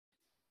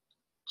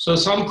So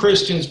some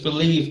Christians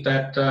believe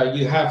that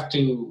you have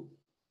to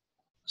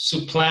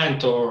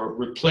supplant or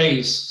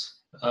replace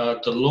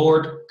the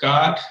Lord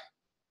God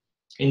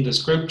in the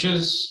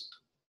scriptures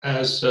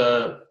as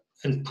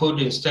and put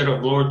instead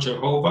of Lord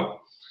Jehovah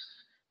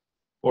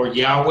or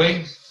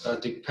Yahweh,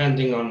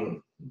 depending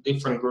on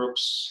different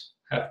groups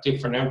have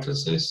different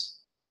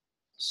emphasis.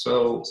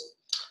 So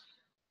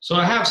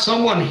I have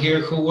someone here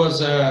who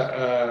was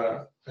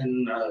a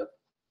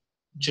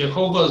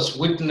Jehovah's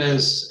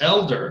Witness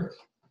elder.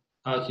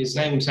 His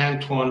name is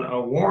Antoine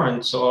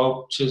Warren. So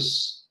I'll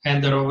just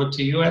hand it over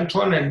to you,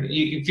 Antoine. And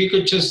if you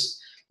could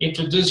just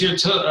introduce your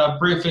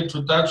brief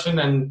introduction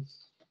and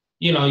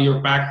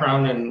your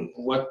background and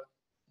what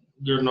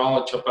your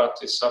knowledge about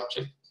this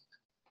subject.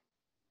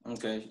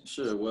 Okay,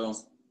 sure. Well,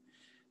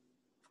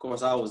 of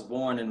course, I was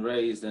born and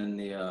raised in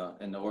the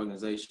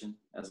organization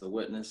as a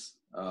witness.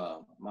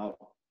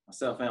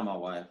 Myself and my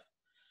wife,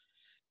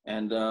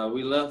 and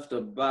we left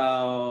probably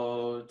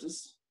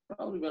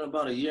been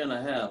about a year and a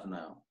half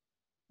now.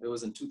 It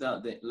was in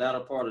the latter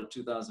part of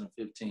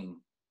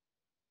 2015,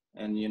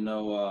 and I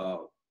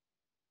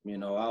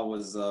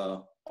was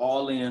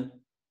all in.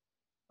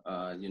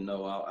 I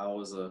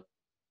was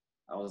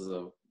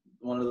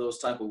one of those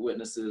type of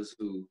witnesses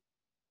who,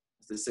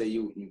 as they say,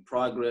 you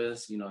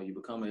progress. You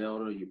become an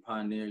elder, you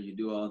pioneer, you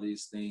do all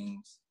these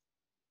things.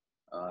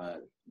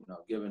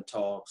 Giving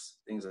talks,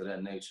 things of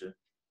that nature.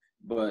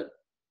 But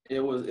it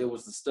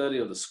was the study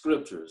of the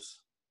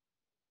scriptures,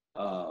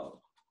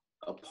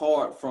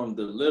 apart from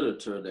the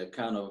literature, that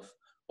kind of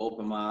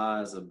opened my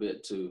eyes a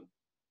bit to,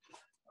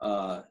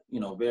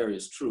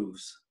 various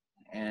truths.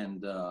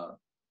 And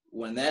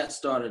when that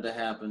started to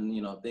happen,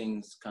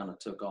 things kind of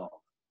took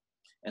off.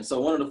 And so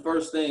one of the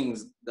first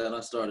things that I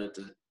started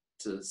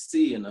to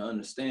see and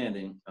understand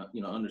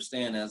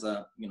as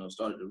I,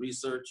 started to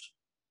research,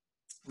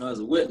 as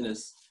a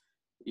witness,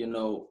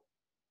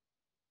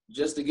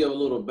 just to give a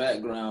little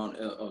background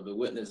of the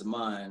witness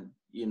mind,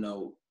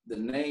 the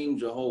name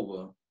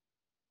Jehovah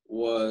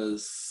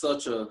was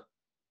such a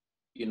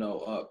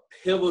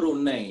pivotal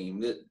name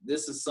that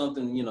this is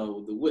something,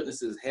 the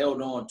witnesses held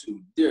on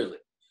to dearly.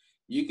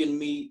 You can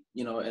meet,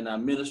 in our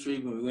ministry,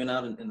 when we went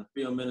out in the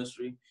field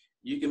ministry,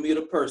 you can meet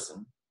a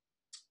person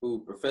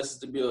who professes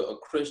to be a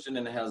Christian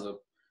and has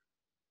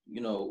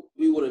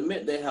we would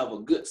admit they have a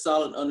good,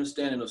 solid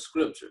understanding of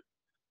scripture.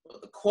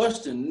 But the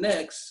question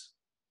next,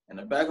 in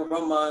the back of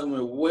our mind,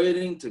 we're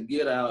waiting to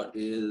get out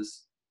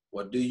is,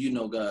 well, do you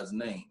know God's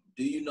name?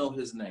 Do you know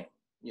his name?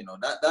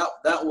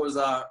 That was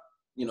our,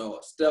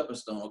 stepping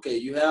stone. Okay,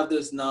 you have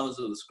this knowledge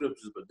of the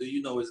scriptures, but do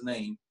you know his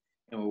name?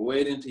 And we're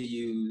waiting to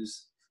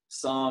use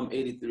Psalm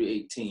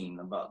 83:18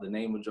 about the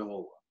name of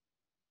Jehovah.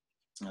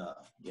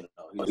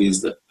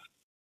 He's the...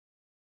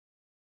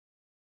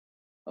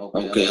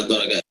 Okay, I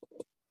thought I got...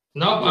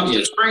 No, I'm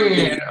just bringing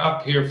it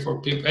up here for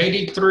people.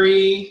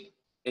 83...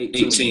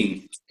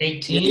 18.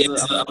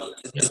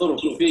 It's a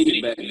little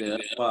feedback there.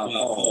 That's why I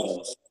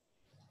pause.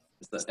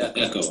 It's the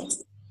echo.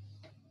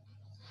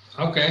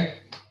 Okay.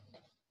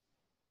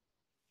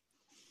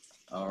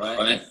 All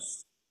right.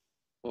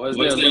 Well, it's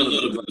there a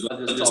little bit, but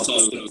I just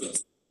talk through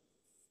it.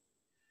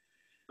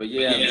 But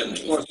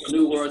of course, the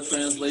New World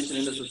Translation,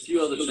 and there's a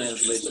few other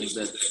translations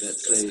that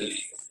say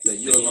that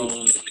you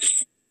alone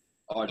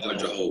are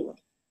Jehovah.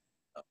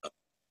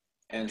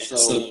 And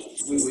so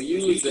we will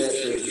use that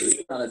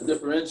to kind of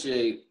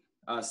differentiate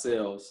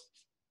ourselves,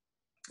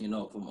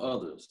 from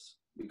others,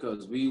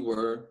 because we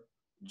were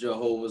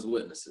Jehovah's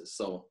Witnesses.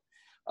 So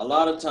a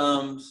lot of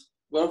times,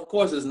 well, of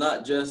course, it's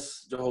not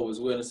just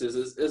Jehovah's Witnesses.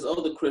 It's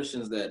other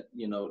Christians that,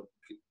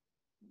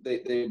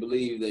 they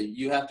believe that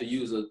you have to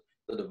use the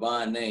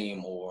divine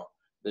name or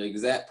the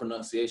exact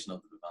pronunciation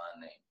of the divine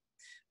name.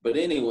 But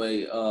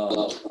anyway.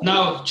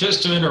 Now,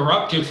 just to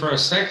interrupt you for a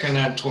second,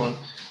 Antoine,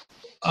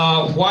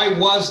 why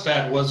was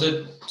that? Was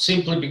it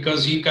simply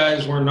because you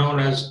guys were known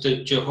as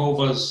the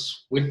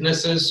Jehovah's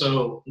Witnesses?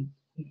 So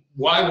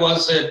why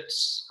was it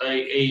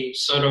a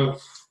sort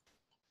of,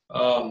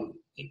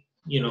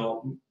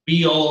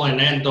 be all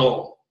and end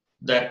all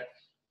that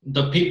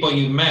the people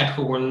you met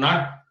who were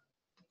not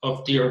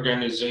of the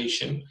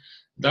organization,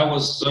 that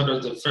was sort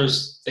of the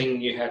first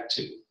thing you had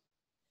to?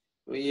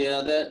 Well,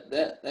 yeah,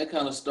 that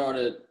kind of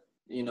started,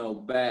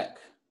 back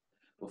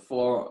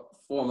before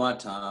my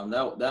time.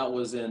 That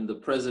was in the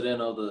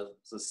president of the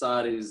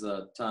society's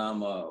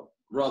time,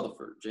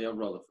 Rutherford, J.W.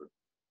 Rutherford.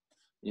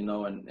 And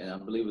I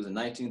believe it was in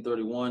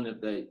 1931,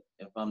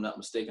 if I'm not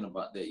mistaken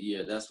about that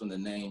year. That's when the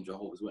name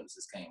Jehovah's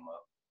Witnesses came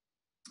up.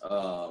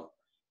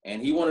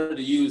 And he wanted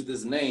to use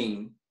this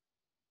name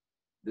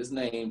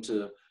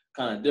to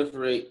kind of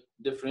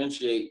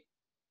differentiate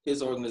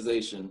his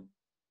organization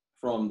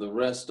from the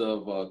rest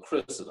of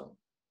Christendom.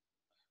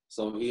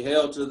 So he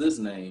held to this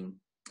name,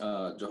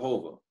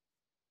 Jehovah.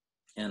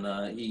 And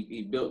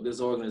he built this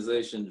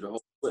organization,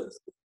 Jehovah's Witnesses.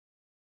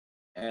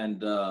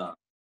 And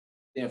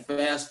then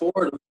fast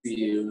forward a few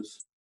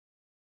years,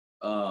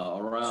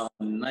 around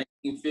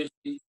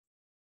 1950,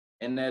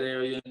 in that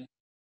area,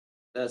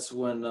 that's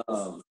when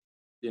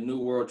New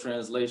World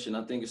Translation.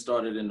 I think it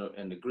started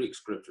in the Greek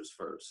scriptures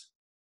first.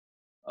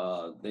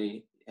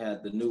 They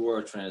had the New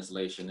World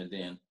Translation, and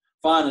then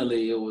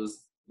finally it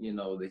was,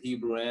 the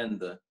Hebrew and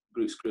the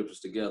Greek scriptures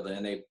together,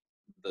 and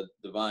the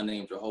divine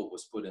name Jehovah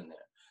was put in there.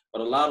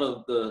 But a lot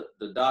of the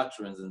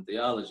doctrines and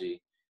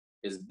theology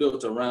is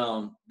built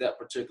around that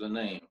particular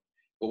name.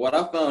 But what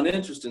I found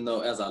interesting,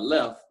 though, as I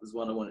left, is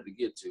what I wanted to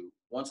get to.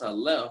 Once I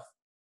left,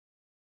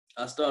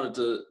 I started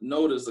to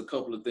notice a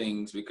couple of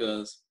things,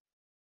 because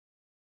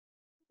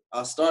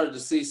I started to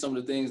see some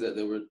of the things that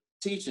they were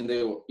teaching,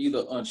 they were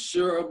either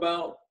unsure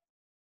about,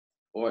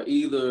 or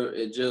either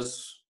it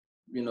just,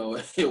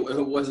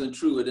 it wasn't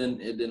true. It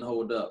didn't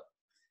hold up.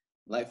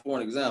 Like, for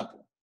an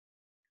example,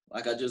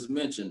 like I just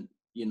mentioned,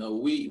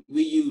 we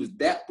use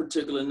that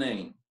particular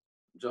name,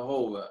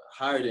 Jehovah,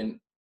 higher than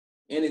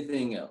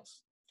anything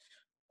else.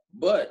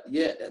 But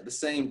yet at the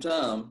same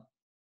time,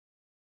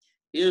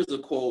 here's a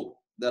quote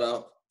that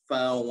I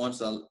found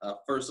once I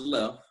first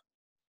left.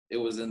 It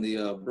was in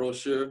the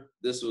brochure.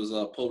 This was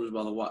published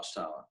by the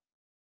Watchtower.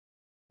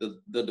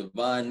 The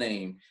divine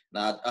name.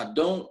 Now, I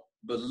don't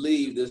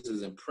believe this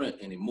is in print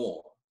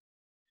anymore,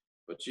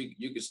 but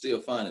you can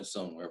still find it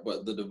somewhere.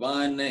 But the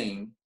divine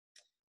name,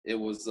 it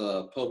was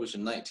published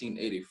in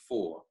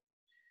 1984.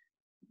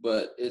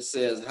 But it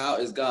says, how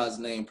is God's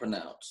name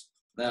pronounced?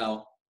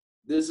 Now,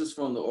 this is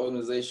from the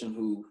organization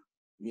who,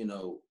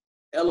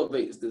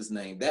 elevates this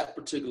name, that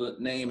particular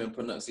name and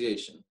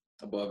pronunciation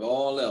above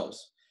all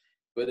else.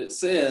 But it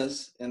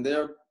says in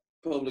their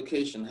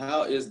publication,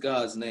 how is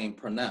God's name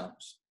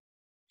pronounced?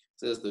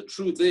 It says, the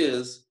truth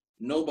is,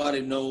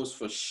 nobody knows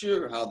for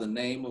sure how the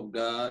name of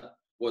God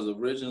was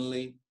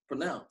originally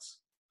pronounced.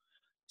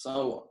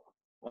 So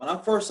when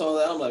I first saw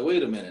that, I'm like,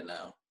 wait a minute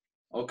now.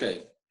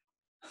 Okay,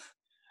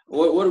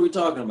 what are we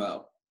talking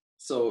about?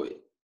 So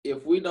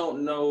if we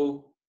don't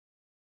know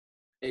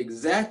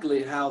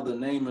exactly how the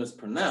name is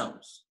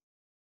pronounced,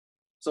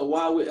 so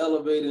why are we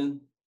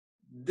elevating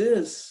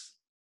this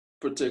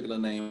particular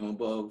name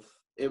above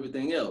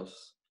everything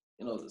else?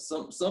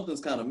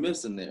 Something's kind of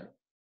missing there.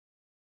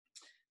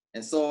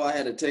 And so I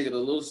had to take it a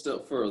little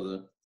step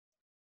further.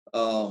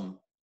 Can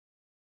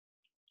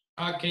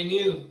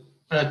you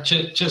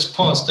just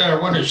pause there?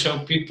 I want to show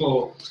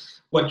people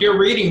what you're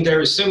reading there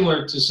is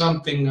similar to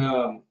something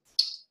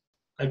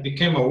I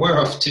became aware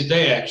of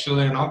today,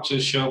 actually, and I'll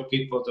just show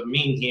people the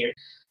meme here.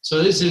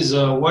 So this is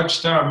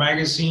Watchtower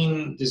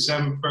magazine,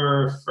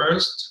 December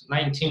 1st,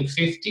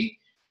 1950.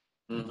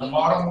 Mm-hmm. The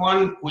bottom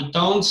one, we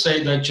don't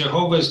say that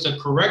Jehovah is the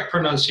correct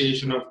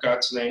pronunciation of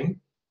God's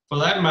name. For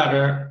that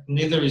matter,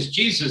 neither is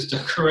Jesus the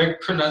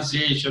correct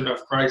pronunciation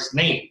of Christ's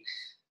name.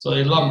 So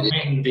they lump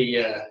in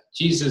the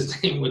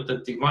Jesus name with the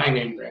divine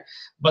name there.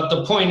 But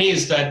the point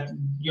is that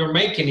you're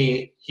making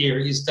it here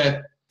is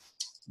that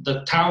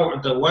the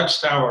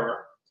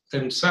Watchtower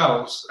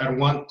themselves at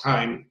one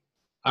time,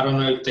 I don't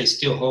know if they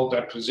still hold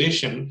that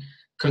position,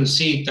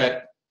 concede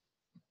that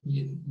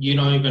you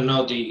don't even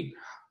know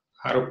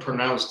how to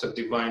pronounce the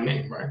divine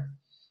name, right?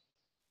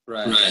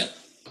 Right.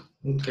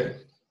 Okay.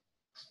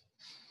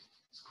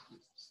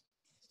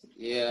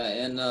 Yeah,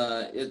 and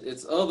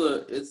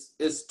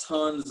it's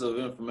tons of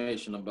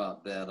information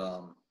about that.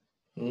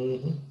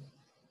 Mm-hmm.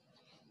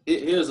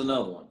 Here's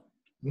another one.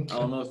 Okay. I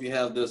don't know if you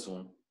have this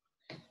one,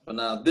 but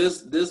now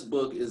this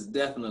book is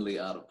definitely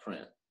out of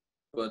print.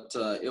 But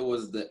it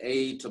was the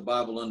Aid to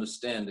Bible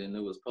Understanding.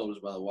 It was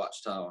published by the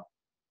Watchtower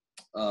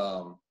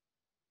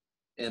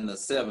in the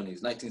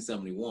 70s,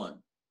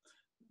 1971.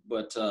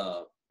 But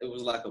it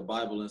was like a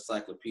Bible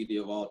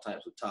encyclopedia of all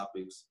types of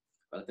topics.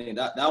 But I think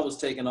that was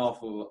taken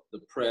off of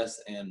the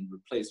press and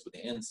replaced with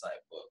the Insight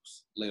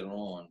books later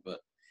on. But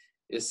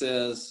it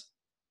says,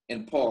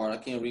 in part, I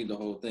can't read the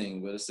whole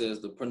thing, but it says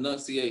the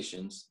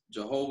pronunciations,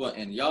 Jehovah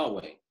and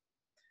Yahweh,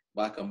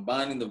 by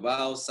combining the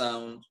vowel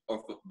sound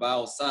or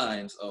vowel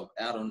signs of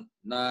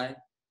Adonai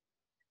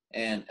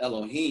and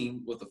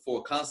Elohim with the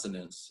four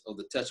consonants of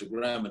the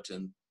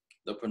Tetragrammaton,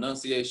 the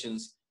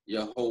pronunciations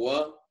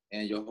Yehovah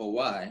and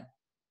Yehovah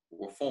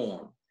were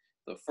formed.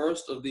 The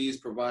first of these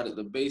provided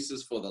the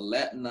basis for the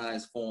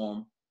Latinized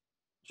form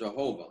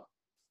Jehovah.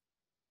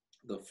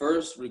 The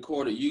first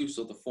recorded use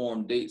of the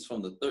form dates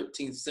from the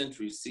 13th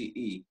century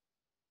CE.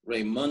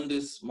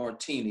 Raymundus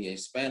Martini, a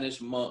Spanish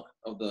monk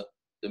of the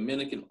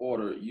Dominican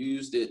order,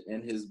 used it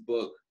in his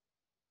book.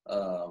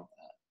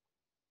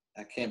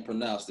 I can't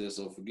pronounce this,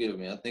 so forgive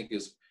me. I think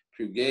it's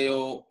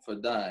Pugeo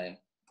Fidei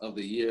of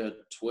the year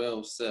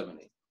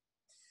 1270.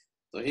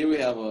 So here we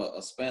have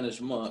a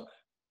Spanish monk.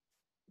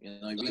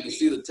 You can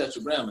see the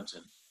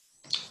Tetragrammaton.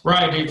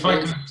 Right. If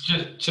I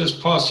could just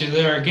pause you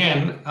there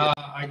again,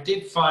 I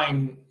did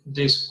find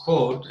this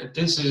quote.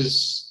 This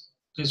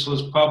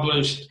was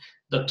published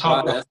the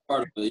top. Right, that's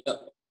part of it.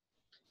 Yep.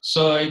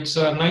 So it's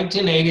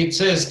 1980. It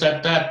says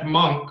that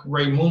monk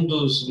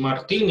Raymundus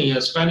Martini,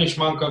 a Spanish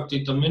monk of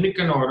the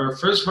Dominican order,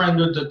 first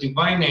rendered the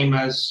divine name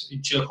as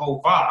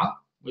Jehovah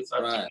with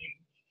a right.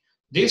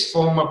 This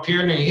form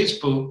appeared in his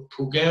book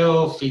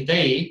Pugeo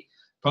Fidei,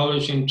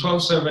 published in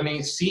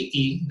 1270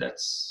 CE.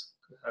 That's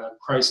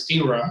Christ's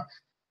era.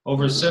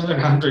 over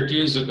 700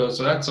 years ago.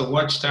 So that's a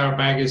Watchtower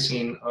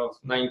magazine of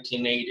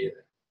 1980.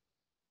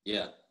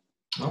 Yeah.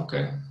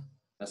 Okay.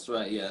 That's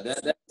right. Yeah.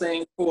 That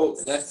same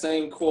quote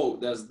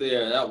that's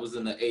there, that was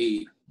in the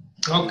aid.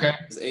 Okay.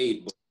 It's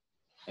aid book.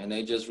 And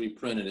they just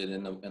reprinted it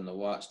in the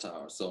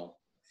Watchtower. So,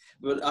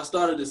 but I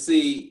started to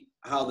see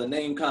how the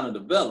name kind of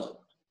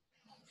developed.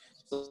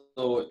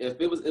 So if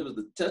it was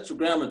the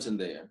Tetragrammaton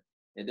there,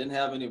 it didn't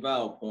have any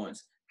vowel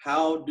points.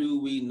 How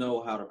do we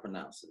know how to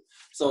pronounce it?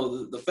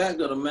 So the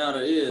fact of the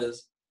matter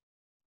is,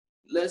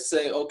 let's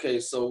say, okay,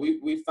 so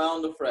we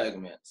found the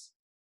fragments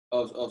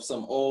of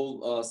some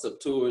old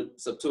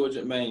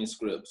Septuagint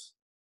manuscripts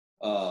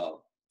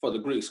for the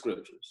Greek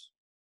scriptures.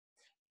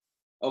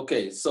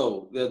 Okay,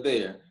 so they're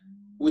there.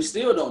 We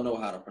still don't know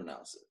how to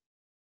pronounce it.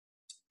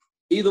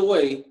 Either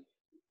way,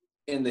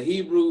 in the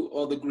Hebrew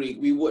or the Greek,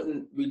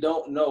 we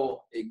don't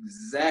know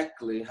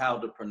exactly how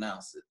to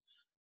pronounce it.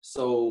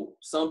 So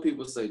some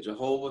people say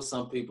Jehovah,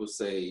 some people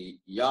say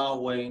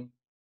Yahweh.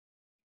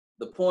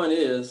 The point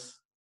is,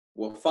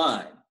 well,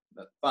 fine,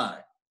 that's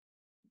fine.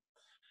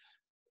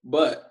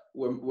 But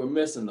we're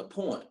missing the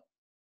point.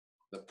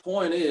 The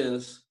point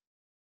is,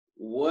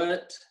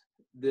 what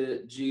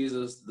did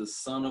Jesus, the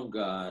Son of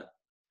God,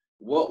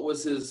 what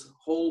was his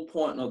whole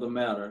point of the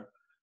matter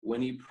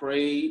when he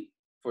prayed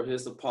for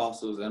his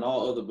apostles and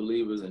all other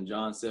believers in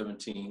John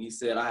 17? He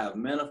said, I have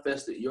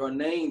manifested your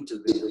name to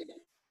them.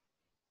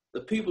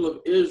 The people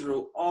of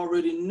Israel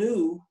already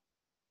knew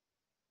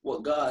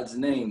what God's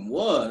name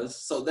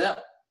was, so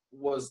that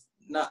was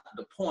not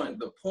the point.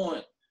 The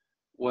point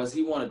was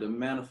he wanted to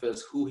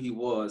manifest who he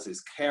was,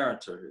 his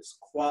character, his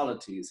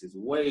qualities, his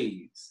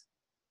ways,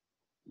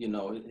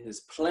 his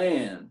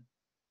plan.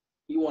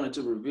 He wanted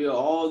to reveal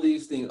all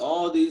these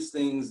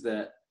things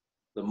that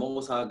the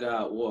Most High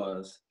God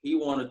was. He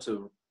wanted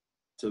to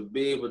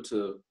be able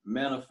to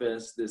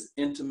manifest this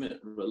intimate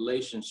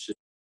relationship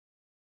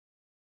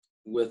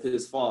with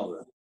his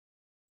Father,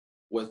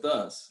 with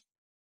us.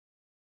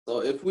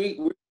 So if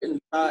we're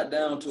tied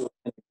down to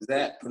an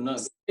exact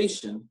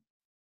pronunciation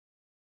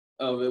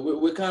of it,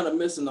 we're kind of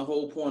missing the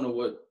whole point of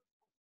what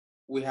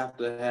we have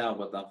to have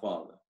with our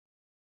Father.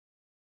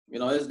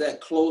 It's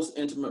that close,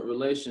 intimate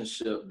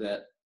relationship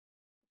that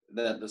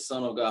the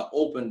Son of God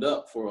opened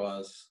up for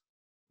us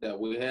that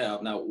we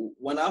have. Now,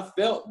 when I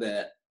felt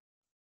that,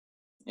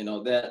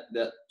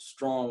 that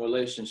strong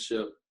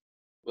relationship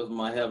with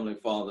my Heavenly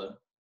Father,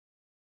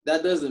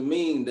 that doesn't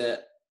mean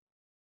that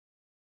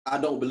I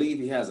don't believe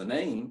he has a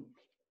name.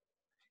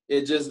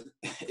 It just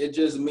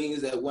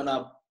means that when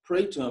I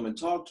pray to him and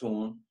talk to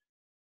him,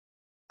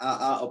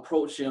 I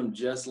approach him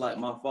just like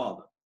my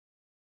Father.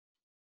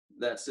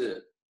 That's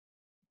it.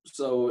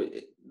 So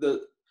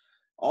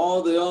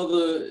all the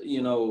other,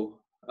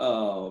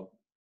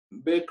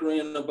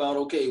 bickering about,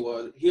 okay,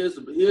 well, here's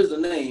the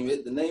name.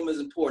 The name is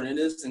important.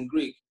 It is in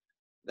Greek.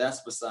 That's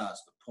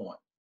besides the point.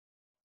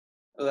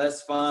 Well,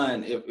 that's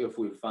fine if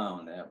we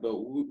found that, but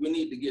we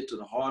need to get to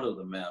the heart of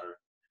the matter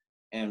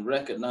and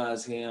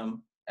recognize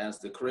him as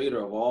the creator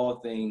of all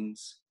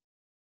things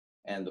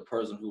and the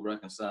person who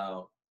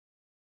reconciled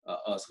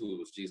us, who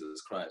was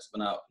Jesus Christ. But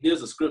now,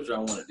 here's a scripture I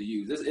wanted to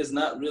use. It's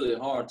not really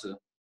hard to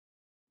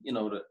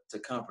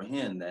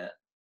comprehend that.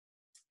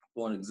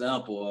 For an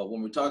example,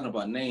 when we're talking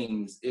about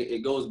names,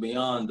 it goes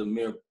beyond the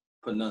mere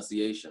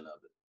pronunciation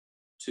of it,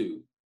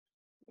 too.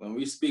 When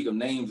we speak of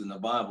names in the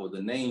Bible,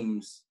 the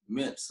names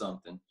meant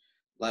something.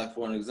 Like,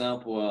 for an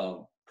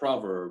example,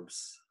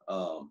 Proverbs,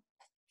 I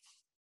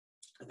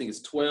think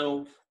it's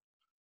 12,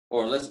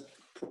 or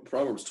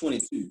Proverbs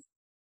 22.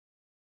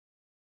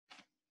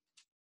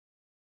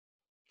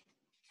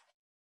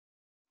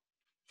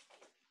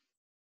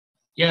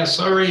 Yeah,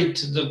 sorry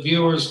to the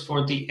viewers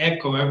for the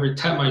echo every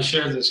time I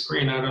share the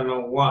screen. I don't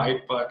know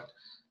why, but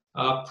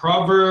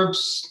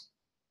Proverbs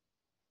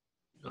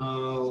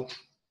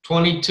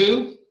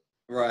 22.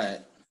 Right.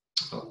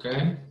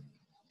 Okay.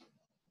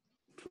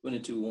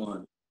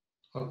 22:1.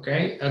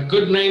 Okay. A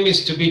good name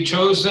is to be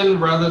chosen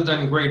rather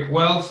than great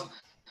wealth,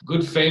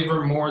 good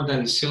favor more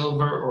than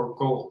silver or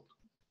gold.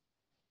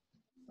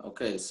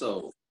 Okay,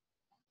 so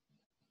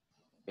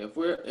if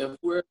we're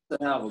to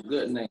have a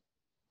good name,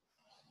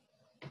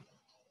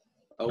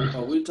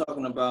 are we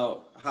talking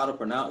about how to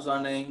pronounce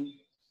our name,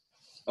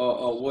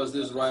 or was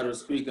this writer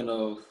speaking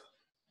of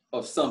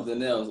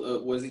something else?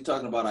 Was he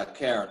talking about our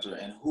character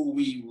and who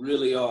we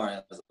really are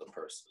as a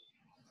person?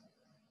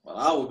 Well,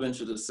 I would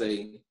venture to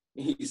say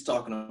he's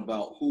talking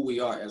about who we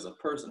are as a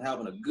person,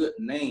 having a good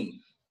name.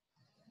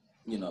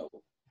 I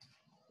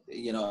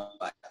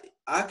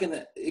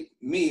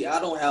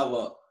don't have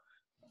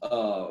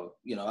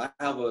I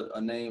have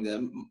a name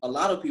that a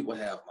lot of people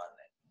have my name.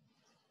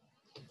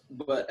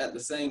 But at the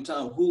same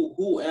time,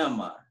 who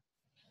am I?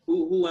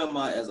 Who am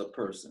I as a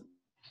person?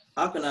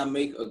 How can I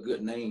make a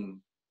good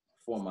name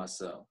for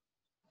myself?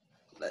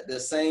 The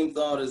same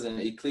thought is in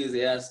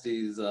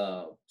Ecclesiastes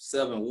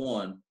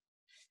 7:1.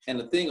 And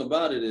the thing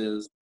about it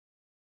is,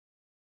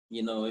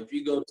 if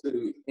you go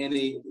to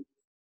any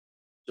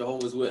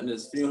Jehovah's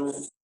Witness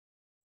funeral,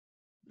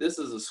 this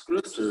is a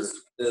scripture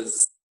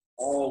that's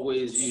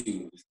always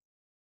used.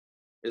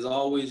 Is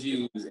always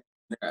used in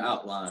their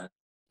outline.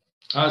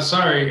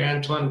 Sorry,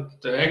 Antoine,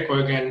 the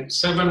echo again.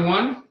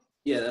 7:1.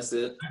 Yeah, that's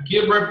it.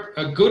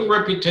 A good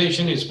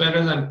reputation is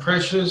better than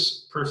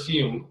precious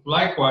perfume.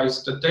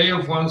 Likewise, the day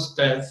of one's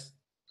death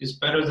is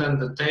better than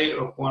the day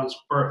of one's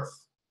birth.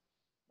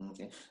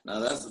 Okay. Now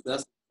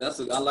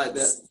I like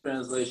that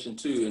translation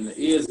too. In the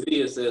ESV,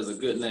 it says a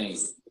good name.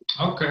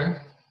 Okay.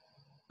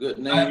 Good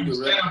name.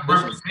 Instead of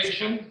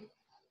reputation.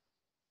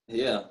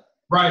 Yeah.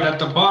 Right at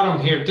the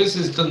bottom here. This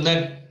is the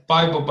Net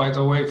Bible, by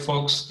the way,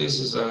 folks. This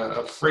is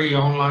a free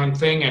online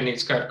thing, and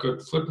it's got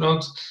good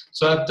footnotes.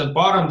 So at the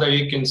bottom there,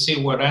 you can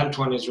see what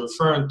Antoine is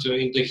referring to.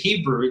 In the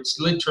Hebrew, it's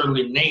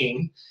literally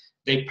name.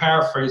 They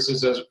paraphrase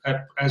it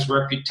as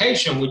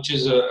reputation, which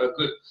is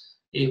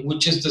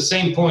which is the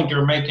same point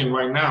you're making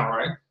right now,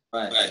 right?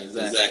 Right.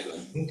 Exactly.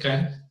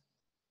 Okay.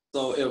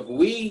 So if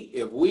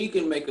we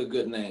can make a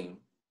good name,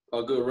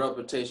 a good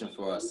reputation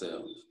for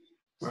ourselves,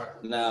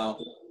 right. Now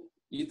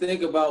you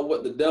think about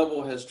what the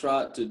devil has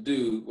tried to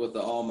do with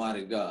the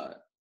Almighty God,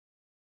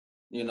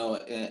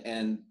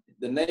 and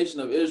the nation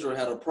of Israel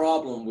had a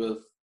problem with,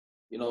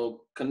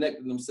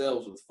 connecting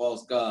themselves with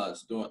false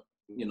gods throughout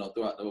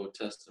the Old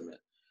Testament.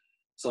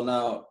 So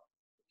now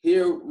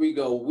here we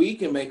go. We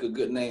can make a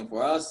good name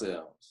for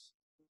ourselves.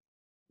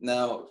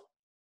 Now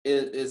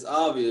it is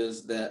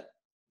obvious that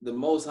the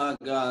Most High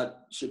God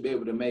should be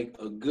able to make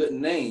a good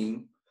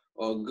name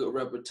or a good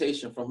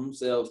reputation for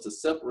himself to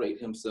separate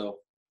himself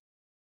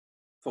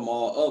from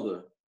all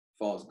other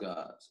false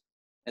gods.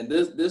 And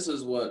this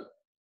is what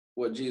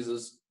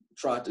Jesus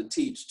tried to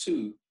teach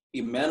too.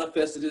 He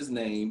manifested his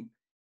name.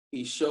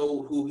 He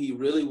showed who he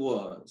really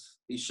was.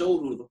 He showed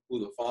who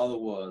the Father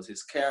was,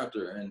 his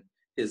character and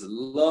his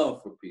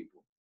love for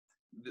people.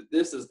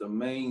 This is the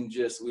main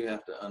gist we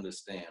have to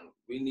understand.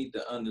 We need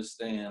to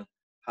understand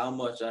how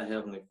much our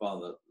Heavenly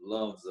Father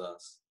loves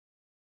us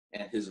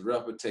and his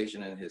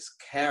reputation and his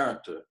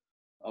character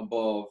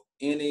above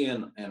any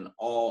and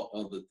all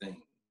other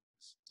things.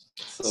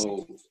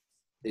 So,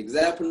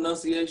 exact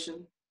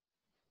pronunciation,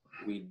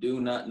 we do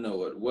not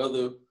know it.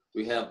 Whether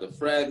we have the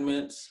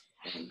fragments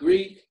in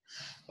Greek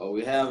or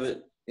we have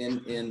it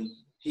in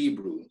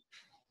Hebrew.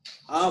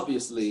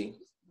 Obviously,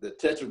 the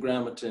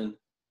Tetragrammaton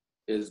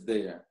is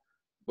there,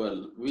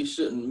 but we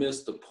shouldn't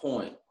miss the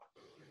point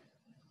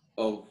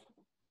of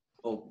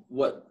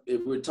what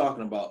we're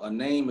talking about. A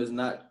name is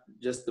not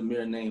just the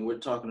mere name. We're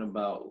talking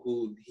about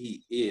who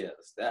he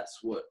is. That's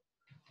what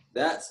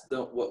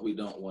we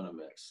don't want to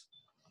miss.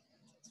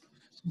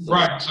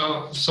 Right.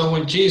 So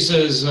when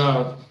Jesus,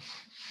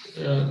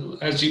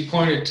 as you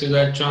pointed to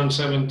that John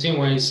 17,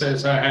 when he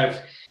says, "I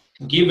have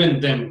given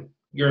them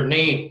your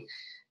name,"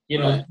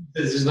 right.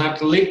 This is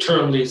not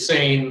literally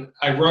saying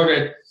I wrote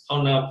it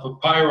on a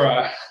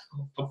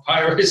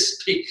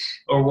papyrus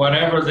or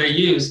whatever they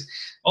use.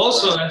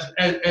 Also, right.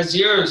 as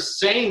you're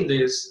saying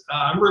this,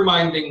 I'm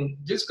reminding.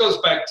 This goes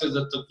back to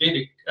the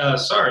Davidic.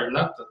 Sorry,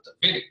 not the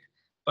Davidic,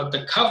 but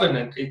the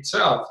covenant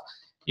itself.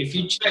 If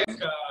you check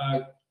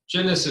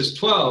Genesis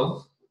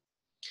 12,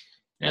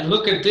 and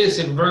look at this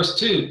in verse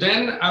 2.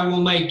 Then I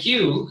will make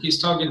you,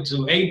 he's talking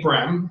to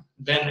Abram,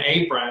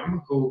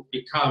 who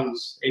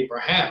becomes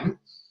Abraham.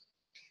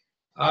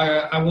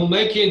 I will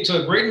make you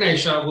into a great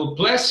nation. I will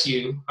bless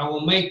you. I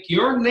will make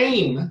your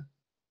name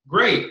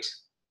great.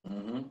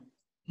 Mm-hmm.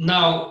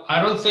 Now,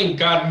 I don't think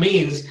God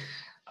means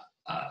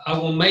I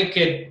will make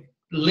it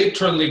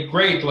literally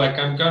great, like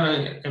I'm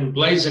going to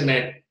emblazon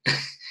it,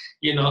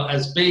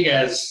 as big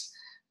as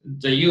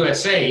the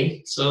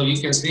USA, so you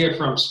can see it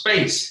from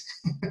space.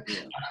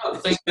 I don't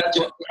think that's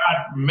what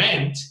God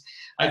meant.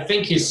 I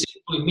think he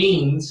simply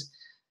means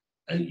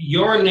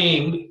your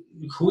name,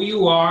 who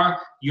you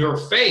are, your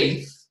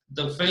faith,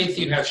 the faith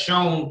you have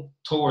shown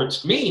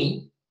towards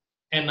me,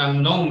 an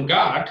unknown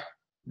God.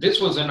 This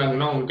was an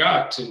unknown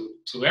God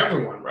to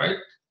everyone, right?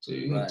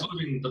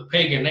 Including the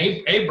pagan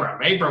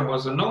Abram. Abram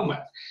was a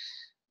nomad.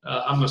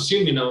 I'm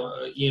assuming,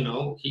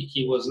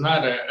 he was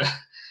not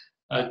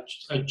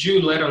a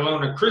Jew, let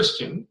alone a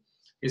Christian.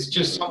 It's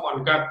just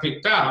someone got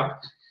picked out.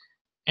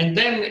 And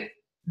then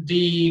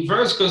the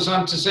verse goes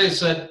on to say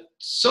that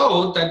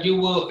so that you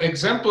will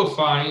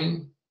exemplify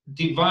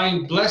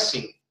divine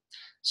blessing.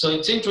 So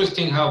it's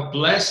interesting how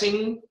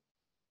blessing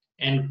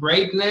and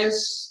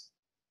greatness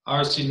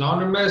are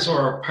synonymous or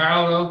are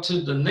parallel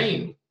to the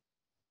name,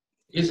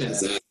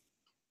 isn't it?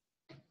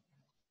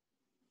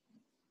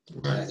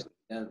 Right.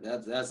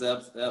 That's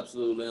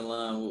absolutely in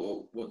line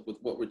with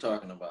what we're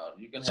talking about.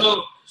 You can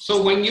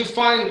so when you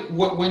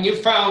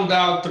found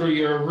out through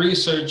your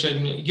research,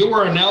 and you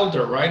were an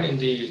elder, right, in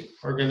the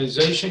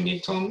organization, you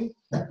told me?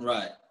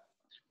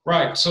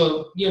 Right.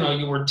 So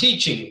you were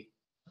teaching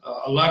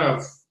a lot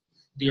of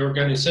the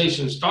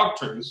organization's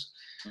doctrines,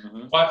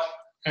 but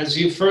as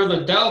you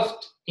further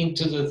delved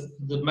into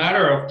the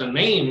matter of the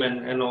name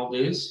and all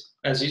this,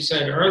 as you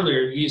said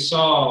earlier, you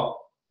saw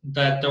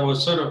that there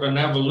was sort of an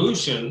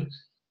evolution.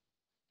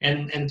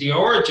 And the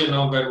origin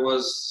of it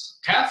was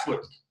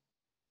Catholic.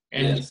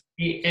 And Yes.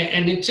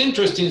 and it's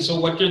interesting. So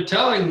what you're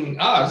telling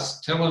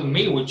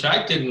me, which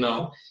I didn't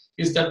know,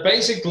 is that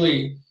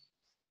basically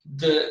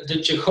the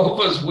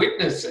Jehovah's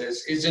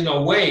Witnesses is in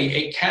a way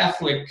a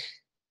Catholic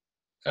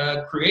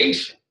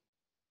creation,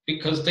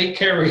 because they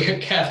carry a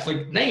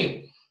Catholic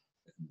name.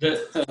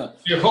 The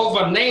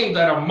Jehovah name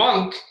that a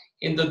monk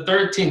in the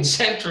 13th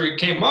century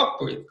came up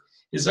with.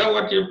 Is that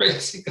what you're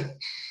basically?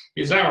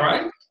 Is that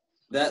right?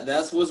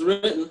 That's what's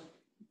written.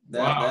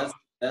 Wow.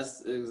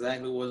 That's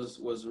exactly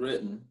what's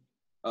written.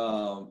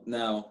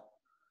 Now,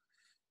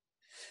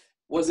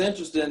 what's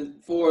interesting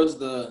for us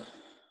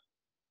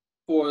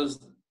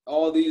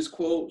all these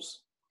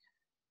quotes,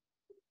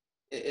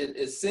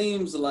 it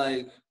seems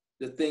like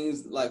the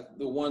things like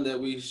the one that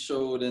we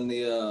showed in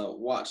the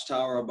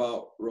Watchtower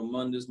about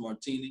Ramundus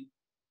Martini.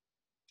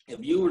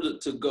 If you were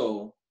to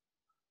go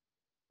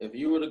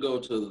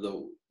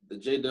to the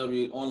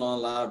JW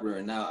online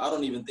library now, I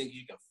don't even think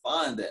you can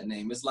find that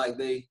name. It's like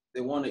they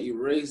want to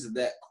erase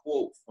that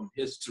quote from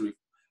history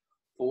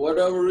for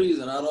whatever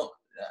reason.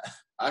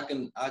 I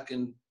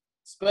can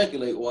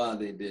speculate why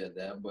they did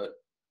that, but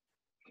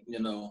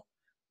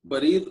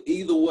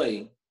either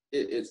way,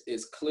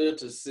 it's clear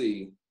to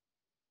see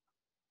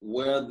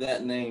where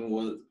that name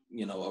was,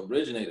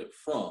 originated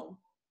from,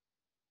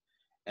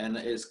 and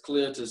it's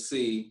clear to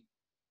see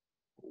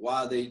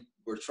why they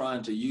were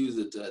trying to use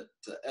it to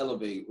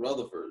elevate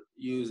Rutherford,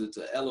 use it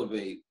to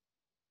elevate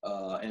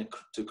and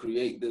to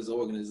create this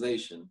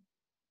organization.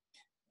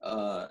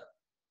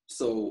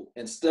 So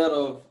instead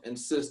of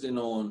insisting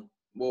on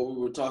what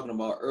we were talking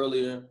about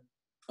earlier,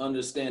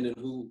 understanding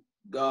who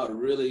God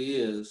really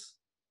is,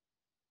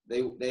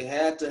 they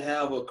had to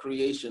have a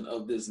creation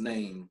of this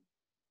name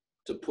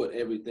to put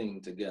everything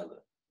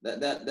together.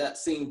 That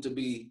seemed to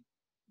be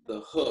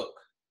the hook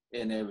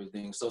in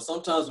everything. So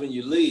sometimes when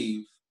you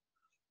leave,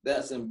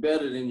 that's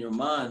embedded in your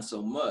mind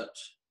so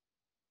much,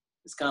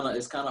 it's kind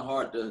of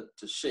hard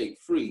to shake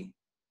free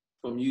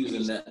from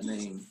using that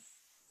name,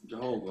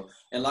 Jehovah.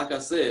 And like I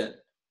said,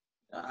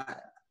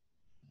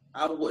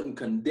 I wouldn't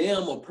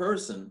condemn a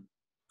person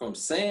from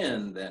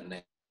saying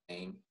that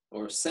name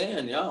or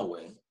saying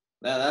Yahweh.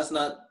 Now, that's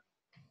not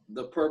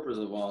the purpose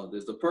of all of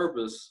this. The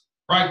purpose.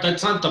 Right,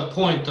 that's not the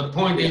point. The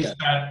point is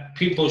that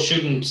people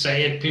shouldn't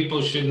say it.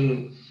 People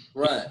shouldn't.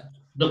 Right.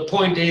 The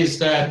point is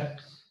that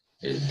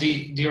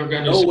the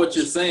organization. Know what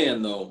you're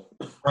saying, though.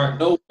 Right.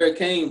 Know where it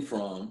came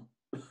from,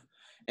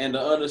 and to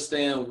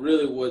understand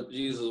really what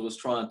Jesus was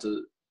trying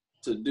to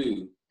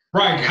do.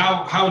 Right.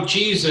 How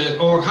Jesus,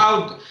 or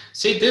how,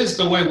 see, this is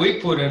the way we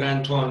put it,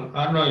 Antoine.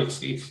 I don't know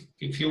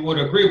if you would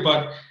agree,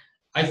 but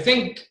I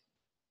think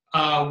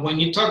when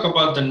you talk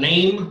about the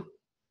name,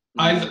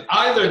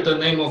 either the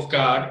name of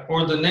God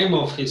or the name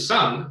of his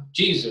son,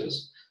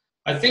 Jesus,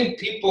 I think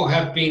people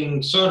have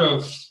been sort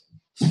of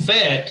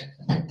fed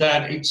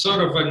that it's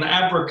sort of an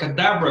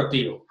abracadabra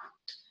deal.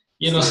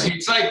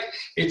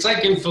 It's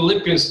like in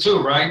Philippians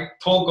 2, right?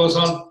 Paul goes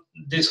on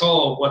this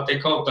whole, what they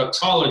call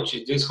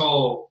doxology, this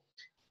whole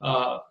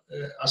a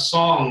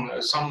song,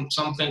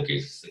 something,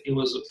 it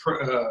was a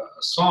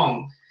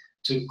song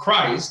to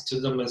Christ,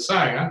 to the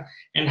Messiah,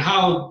 and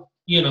how,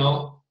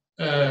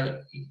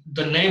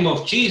 the name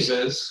of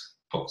Jesus,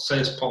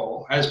 says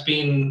Paul, has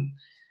been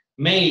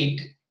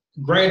made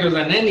greater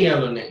than any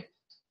other name.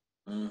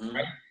 Mm-hmm.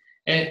 Right?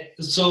 And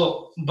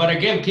so, but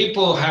again,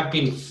 people have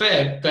been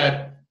fed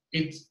that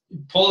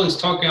Paul is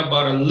talking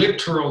about a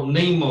literal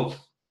name of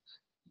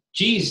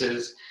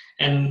Jesus,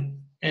 and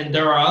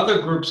there are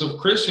other groups of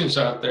Christians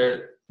out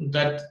there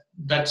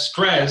that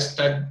stress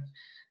that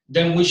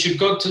then we should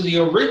go to the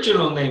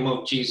original name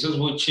of Jesus,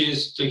 which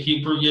is the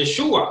Hebrew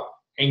Yeshua.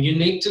 And you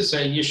need to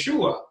say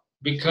Yeshua,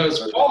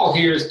 because Paul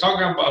here is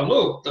talking about,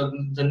 look,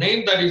 the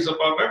name that is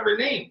above every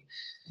name.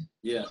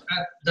 Yeah.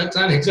 That's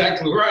not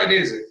exactly right,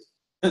 is it?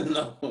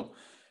 No,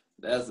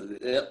 that's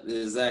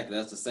exactly.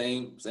 That's the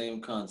same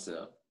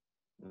concept.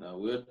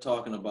 We're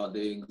talking about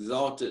the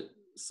exalted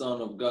Son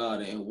of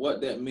God and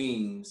what that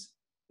means,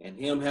 and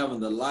him having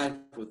the life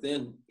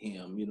within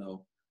him,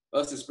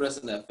 us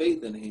expressing that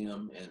faith in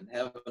him and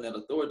having that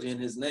authority in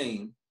his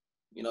name,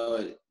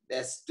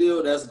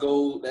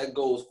 that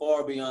goes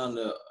far beyond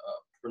the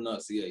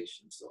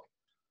pronunciation. So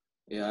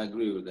yeah, I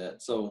agree with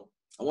that. So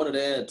I wanted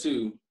to add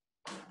too,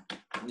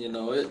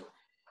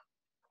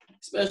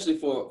 especially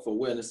for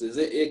witnesses,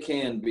 it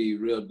can be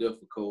real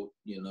difficult,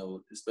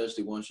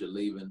 especially once you're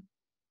leaving.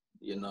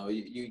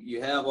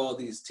 You have all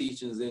these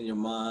teachings in your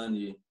mind.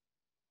 You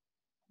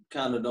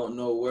kind of don't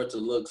know where to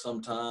look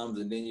sometimes,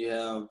 and then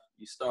you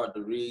start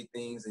to read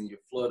things and you're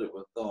flooded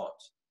with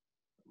thoughts.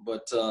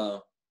 But I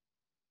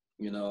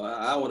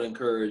would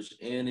encourage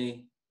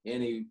any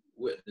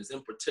witness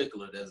in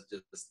particular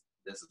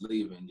that's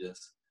leaving,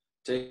 just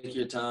take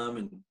your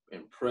time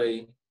and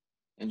pray,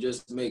 and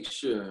just make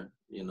sure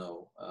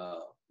you'll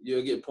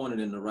get pointed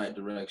in the right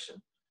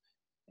direction.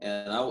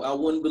 And I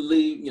wouldn't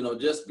believe,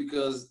 just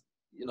because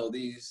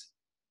these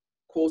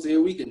quotes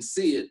here, we can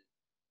see it.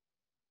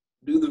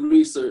 Do the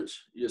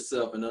research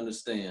yourself and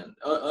understand.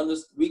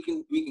 We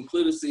can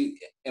clearly see,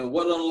 and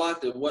what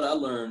unlocked it, what I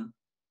learned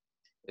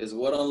is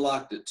what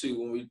unlocked it too.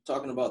 When we're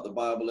talking about the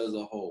Bible as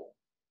a whole,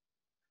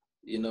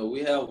 you know,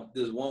 we have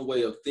this one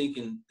way of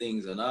thinking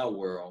things in our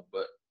world,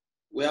 but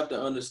we have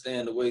to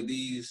understand the way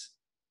these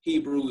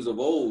Hebrews of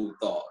old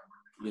thought.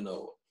 You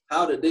know,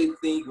 how did they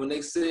think when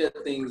they said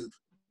things?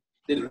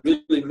 Did it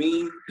really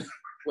mean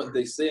what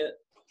they said?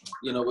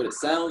 You know, what it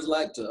sounds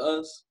like to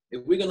us?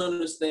 If we can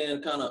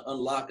understand, kind of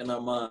unlock in our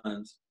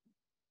minds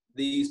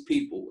these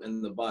people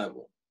in the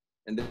Bible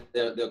and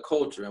their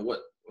culture and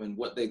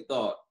what they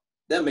thought,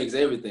 that makes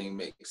everything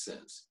make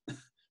sense.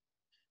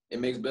 It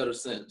makes better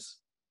sense.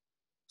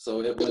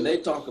 So when they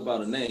talk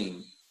about a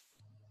name,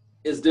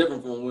 it's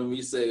different from when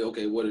we say,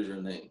 okay, what is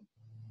your name?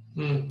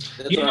 They're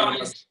talking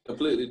about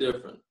completely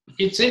different.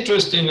 It's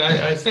interesting.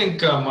 I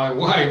think my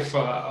wife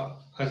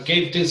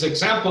gave this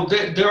example.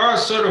 There are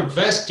sort of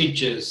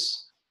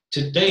vestiges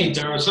today.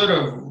 There are sort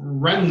of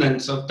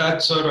remnants of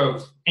that sort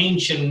of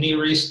ancient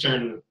Near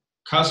Eastern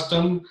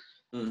custom.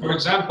 Mm-hmm. For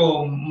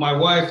example, my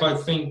wife, I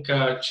think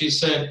she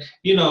said,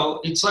 you know,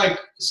 it's like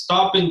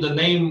stopping the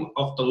name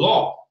of the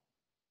law.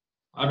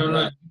 I don't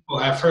know if people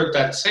have heard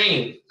that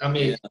saying. I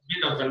mean, it's a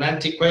bit of an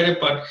antiquated,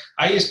 but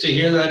I used to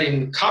hear that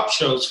in cop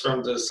shows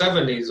from the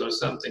 70s or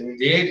something.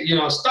 You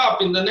know,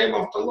 stop in the name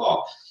of the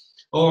law.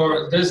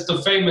 Or there's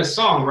the famous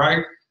song,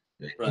 right?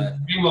 In the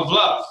name of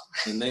love.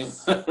 The name,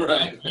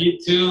 right. You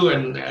too,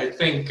 and I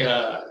think,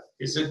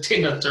 is it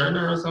Tina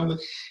Turner or something?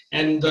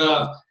 And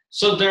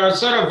so there are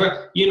sort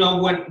of, you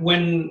know,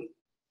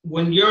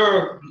 when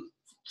you're,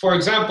 for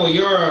example,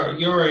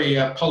 you're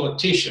a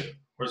politician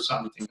or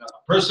something,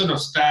 a person of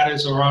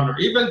status or honor.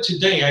 Even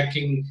today, I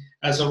can,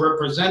 as a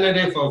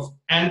representative of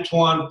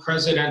Antoine,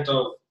 president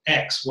of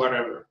X,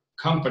 whatever,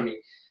 company,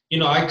 you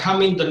know, I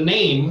come in the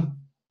name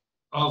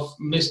of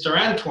Mr.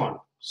 Antoine,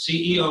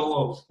 CEO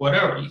of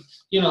whatever.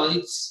 You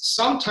know,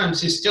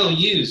 sometimes it's still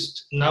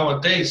used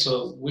nowadays,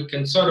 so we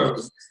can sort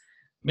of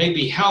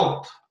maybe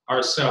help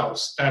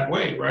ourselves that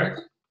way, right?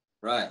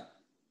 Right,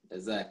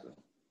 exactly.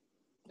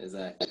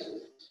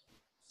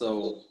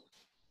 So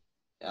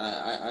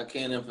I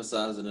can't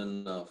emphasize it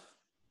enough.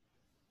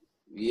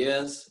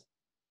 Yes,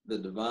 the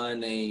divine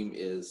name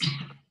is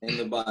in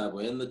the Bible,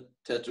 in the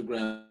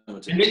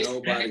Tetragrammaton. It's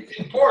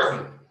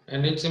important.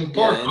 And it is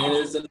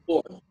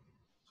important.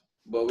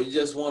 But we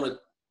just want to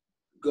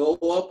go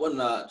up a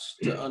notch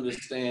to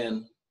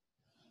understand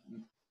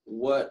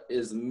what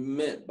is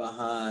meant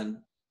behind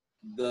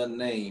the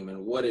name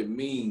and what it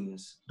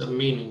means. The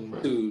meaning,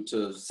 right.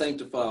 to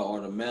sanctify or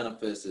to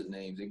manifest its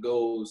names. It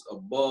goes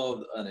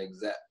above an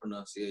exact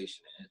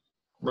pronunciation.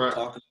 Right.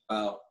 Talking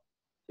about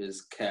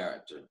his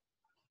character.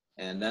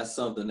 And that's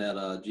something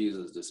that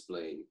Jesus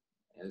displayed.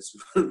 And it's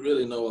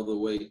really no other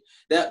way.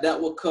 That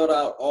will cut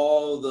out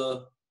all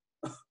the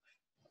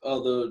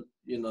other,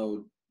 you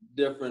know,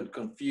 different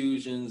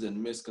confusions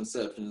and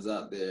misconceptions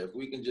out there. If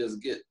we can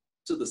just get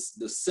to the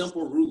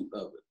simple root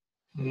of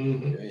it.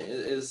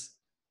 Mm-hmm.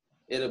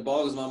 It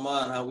boggles my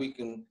mind how we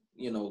can,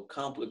 you know,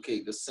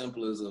 complicate the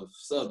simplest of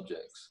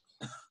subjects.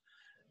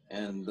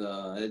 And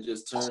it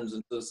just turns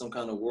into some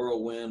kind of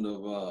whirlwind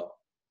of,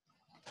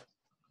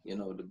 you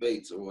know,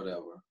 debates or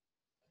whatever.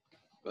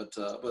 But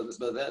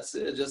that's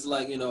it. Just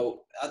like, you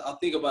know, I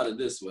think about it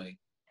this way,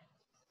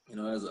 you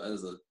know, as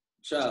a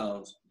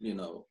child, you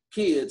know,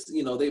 kids,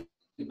 you know, they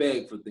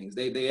beg for things.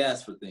 They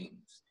ask for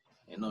things.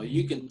 You know,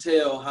 you can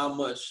tell how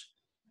much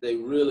they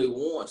really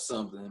want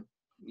something,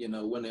 you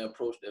know, when they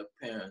approach their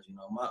parents. You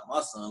know,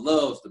 my son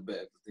loves to beg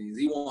for things.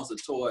 He wants a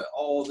toy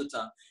all the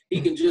time.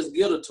 He can just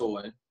get a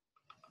toy,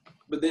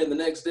 but then the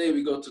next day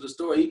we go to the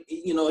store, he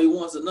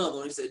wants another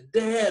one. He said,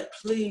 Dad,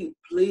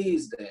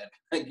 please, Dad,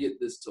 I get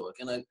this toy.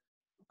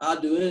 I'll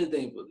do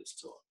anything for this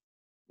toy.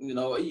 You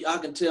know, I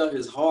can tell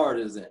his heart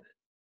is in it,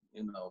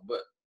 you know,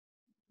 but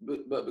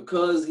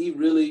because he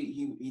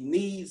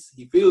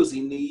feels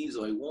he needs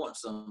or he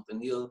wants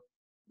something,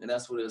 and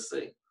that's what he'll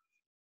say,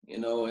 you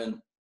know.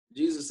 And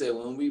Jesus said,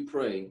 when we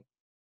pray,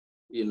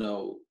 you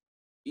know,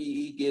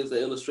 he gives the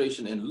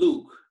illustration in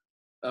Luke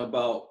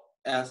about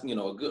asking, you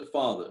know, a good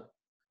father,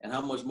 and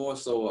how much more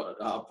so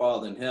our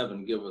Father in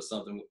heaven give us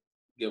something,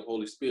 give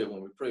Holy Spirit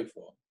when we pray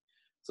for him.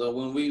 So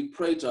when we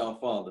pray to our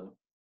Father,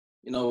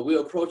 you know,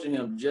 we're approaching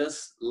him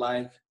just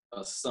like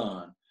a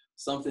son,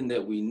 something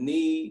that we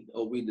need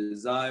or we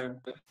desire,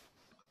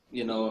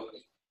 you know,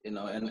 in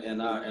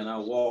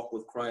our walk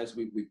with Christ,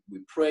 we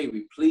pray,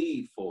 we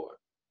plead for it.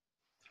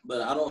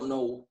 But I don't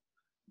know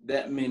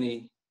that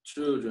many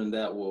children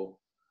that will,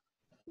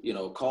 you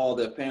know, call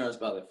their parents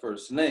by their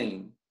first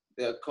name.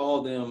 They'll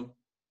call them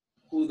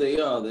who they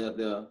are,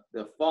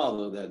 their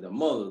father, their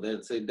mother.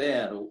 They'll say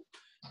dad, or,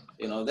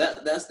 you know,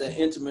 that's the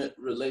intimate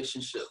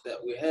relationship that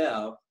we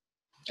have.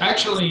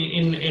 Actually,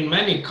 in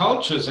many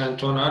cultures,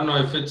 Antoine, I don't know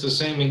if it's the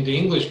same in the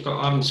English,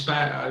 I'm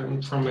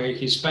from a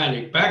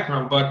Hispanic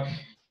background, but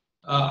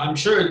I'm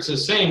sure it's the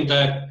same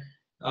that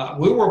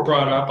we were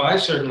brought up, I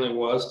certainly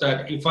was,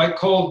 that if I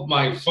called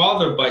my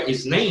father by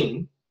his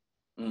name,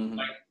 mm-hmm.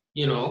 like,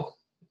 you know,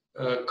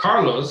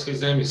 Carlos,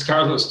 his name is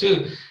Carlos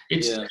too,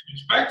 it's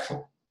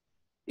disrespectful.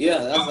 Yeah,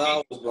 that's how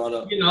I was brought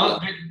up. You know,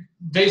 Yeah.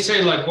 they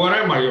say like, "What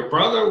am I, your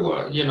brother?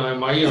 What, you know,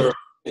 am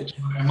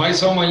I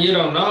someone you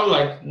don't know?"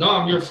 Like, no,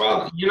 I'm your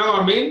father. You know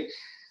what I mean?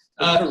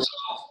 So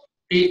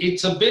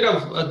it's a bit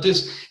of this.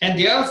 And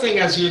the other thing,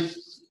 as you're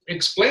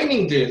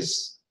explaining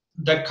this,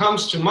 that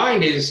comes to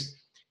mind is,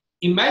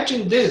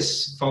 imagine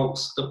this,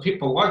 folks, the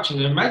people watching.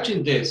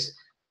 Imagine this: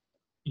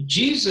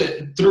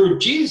 through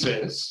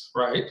Jesus,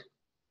 right?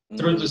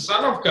 Through the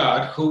Son of God,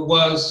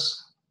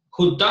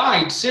 who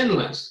died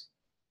sinless,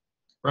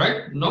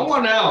 right? No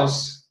one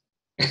else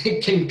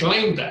can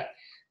claim that.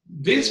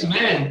 This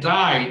man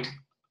died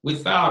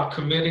without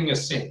committing a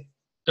sin.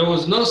 There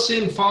was no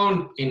sin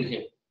found in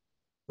him,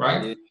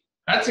 right? Yeah.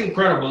 That's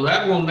incredible.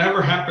 That will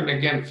never happen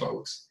again,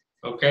 folks.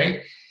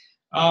 Okay?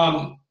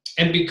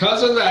 And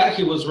because of that,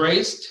 he was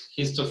raised.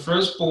 He's the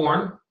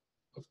firstborn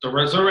of the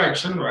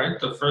resurrection, right?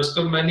 The first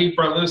of many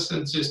brothers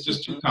and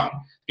sisters to come.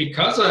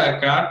 Because of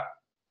that, God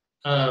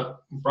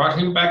brought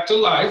him back to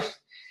life.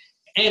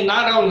 And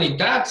not only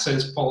that,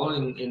 says Paul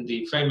in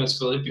the famous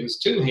Philippians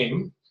to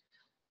him,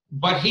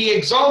 but he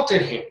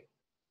exalted him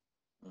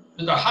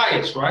to the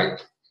highest, right?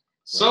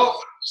 So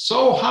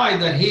high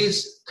that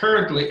he's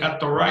currently at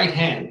the right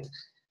hand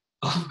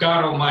of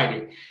God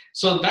Almighty.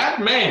 So that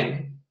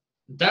man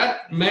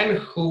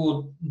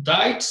who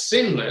died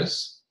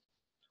sinless,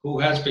 who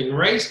has been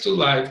raised to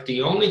life,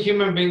 the only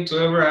human being to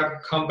ever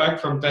have come back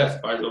from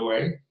death, by the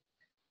way,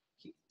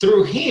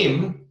 through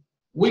him,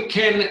 we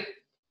can,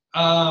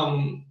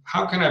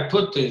 how can I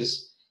put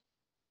this?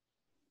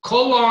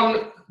 Call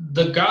on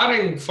the God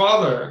and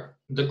Father,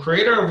 the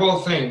creator of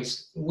all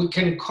things. We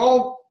can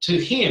call to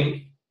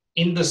him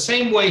in the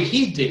same way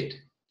he did,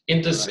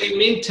 in the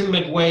same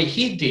intimate way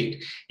he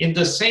did, in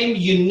the same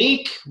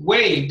unique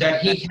way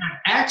that he had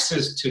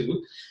access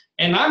to.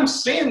 And I'm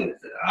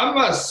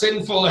as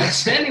sinful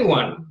as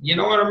anyone, you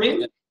know what I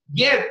mean?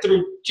 Yet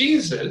through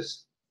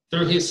Jesus,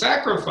 through his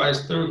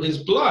sacrifice, through his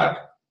blood,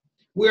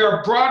 we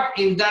are brought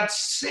in that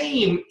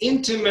same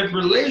intimate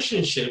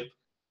relationship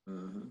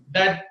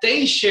that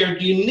they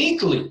shared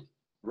uniquely.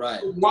 Right.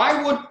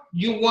 Why would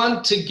you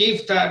want to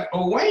give that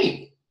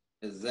away?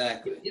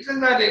 Exactly.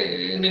 Isn't that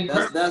an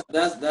incredible?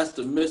 That's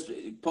the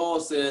mystery. Paul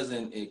says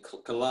in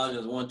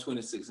Colossians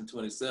 1:26 and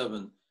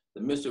 27,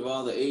 the mystery of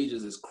all the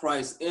ages is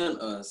Christ in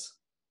us.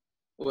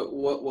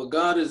 What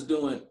God is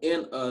doing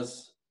in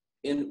us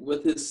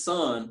with his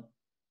Son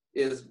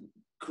is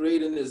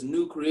creating this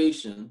new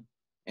creation.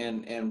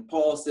 And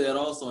Paul said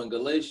also in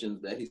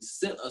Galatians that he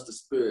sent us the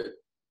Spirit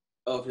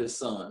of his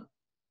Son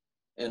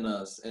in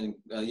us. And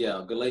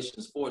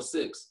Galatians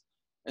 4:6.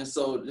 And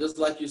so just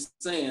like you're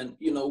saying,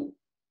 you know,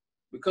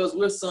 because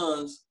we're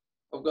sons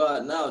of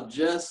God now,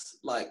 just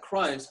like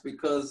Christ,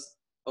 because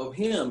of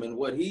him and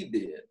what he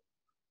did,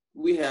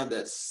 we have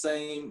that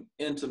same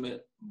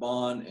intimate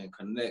bond and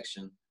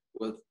connection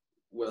with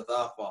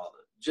our Father,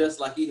 just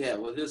like he had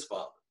with his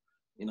Father.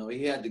 You know,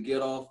 he had to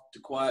get off to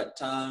quiet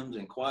times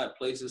and quiet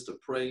places to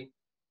pray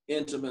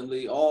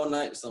intimately all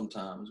night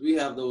sometimes. We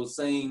have those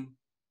same,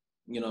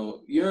 you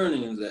know,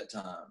 yearnings at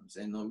times.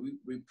 And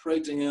we pray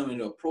to him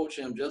and approach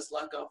him just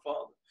like our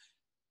Father.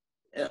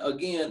 And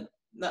again,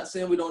 not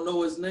saying we don't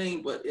know his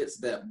name, but it's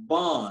that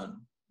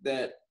bond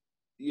that,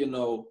 you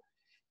know,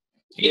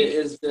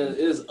 as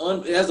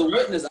a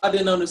witness, I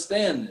didn't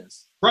understand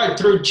this. Right.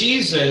 Through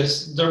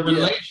Jesus, the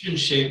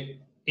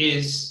relationship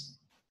is,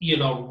 you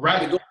know,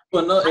 right. It goes to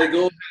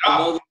another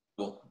level.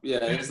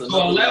 Yeah. It's to a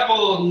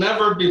level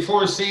never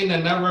before seen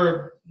and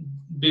never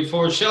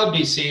before shall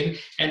be seen.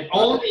 And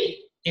only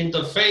in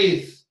the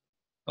faith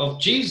of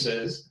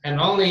Jesus, and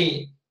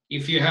only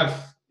if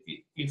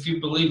you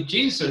believe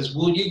Jesus,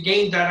 will you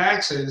gain that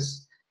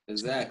access to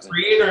the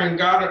creator and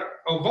God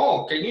of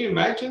all. Can you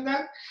imagine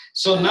that?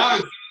 So now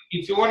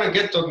if you want to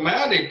get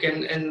dogmatic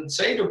and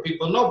say to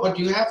people, no, but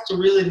you have to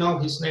really know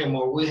his name,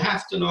 or we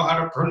have to know how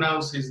to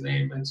pronounce his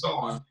name and so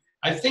on.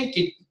 I think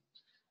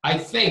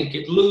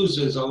it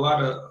loses a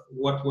lot of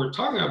what we're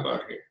talking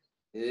about here.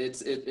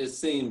 It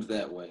seems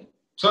that way.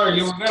 Sorry,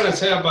 you were going to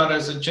say about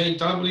as a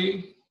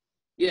JW?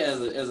 Yeah,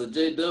 as a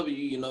JW,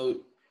 you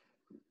know,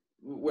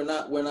 we're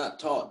not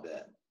taught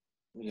that.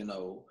 You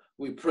know,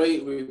 we pray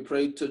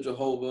to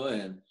Jehovah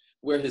and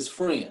we're his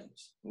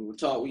friends. We were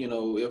taught, you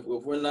know, if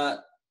we're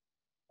not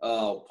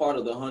part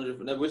of the 100,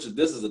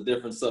 this is a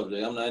different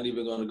subject. I'm not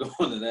even going to go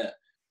into that.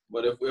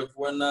 But if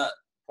we're not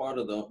part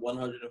of the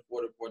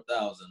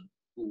 144,000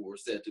 who were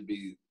said to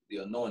be the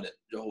anointed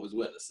Jehovah's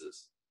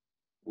Witnesses,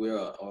 we're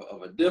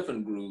of a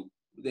different group,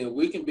 then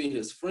we can be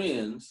his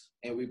friends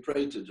and we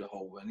pray to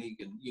Jehovah and he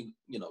can,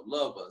 you know,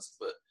 love us.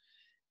 But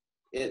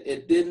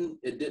it didn't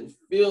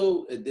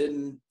feel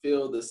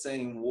the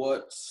same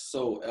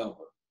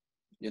whatsoever.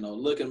 You know,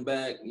 looking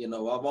back, you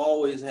know, I've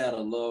always had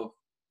a love,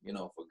 you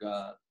know, for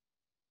God.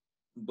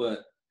 But,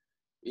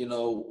 you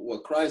know,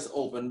 what Christ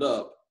opened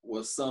up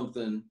was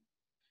something,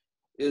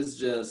 is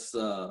just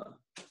the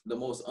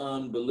most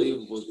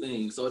unbelievable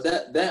thing. So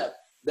that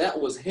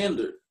was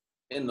hindered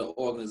in the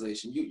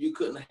organization. You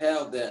couldn't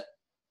have that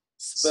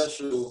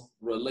special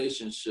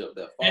relationship,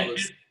 that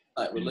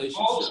father-type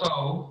relationship.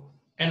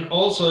 And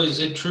also, is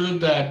it true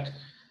that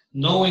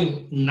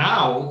knowing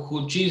now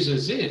who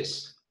Jesus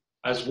is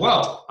as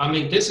well? I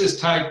mean, this is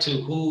tied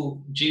to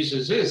who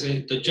Jesus is.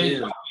 The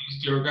JW,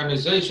 the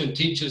organization,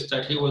 teaches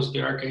that he was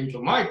the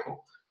Archangel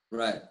Michael.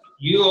 Right.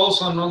 You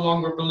also no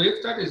longer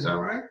believe that, is that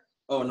right?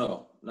 Oh,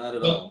 no, not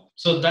at all.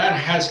 So that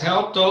has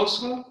helped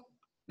also?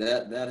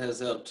 That has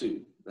helped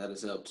too. That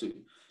has helped too.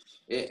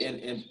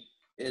 And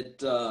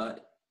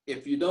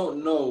if you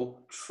don't know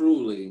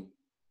truly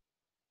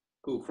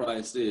who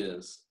Christ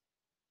is,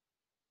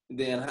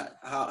 then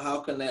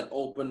how can that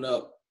open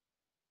up,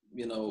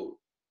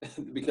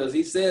 because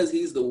he says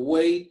he's the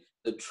way,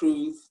 the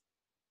truth,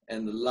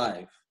 and the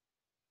life.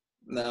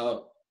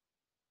 Now,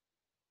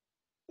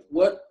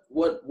 what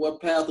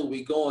path are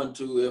we going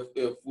to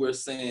if we're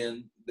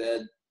saying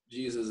that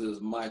Jesus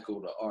is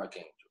Michael the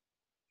Archangel?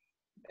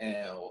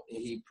 And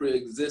he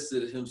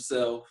pre-existed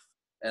himself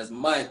as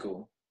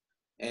Michael,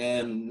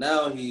 and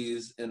now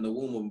he's in the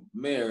womb of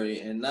Mary,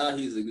 and now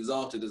he's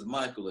exalted as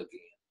Michael again.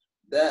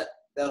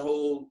 That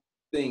whole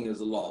thing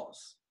is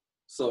lost.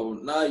 So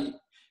now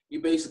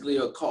you basically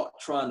are caught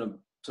trying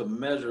to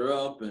measure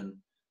up,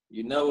 and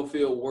you never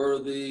feel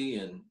worthy,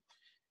 and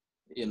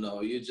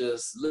you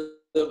just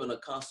live in a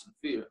constant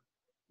fear.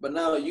 But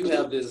now you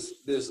have this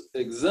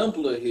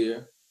exemplar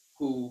here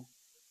who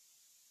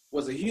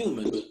was a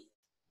human,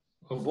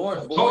 a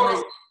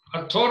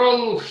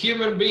total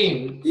human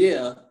being.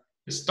 Yeah.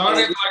 It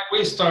started like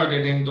we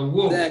started in the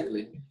womb.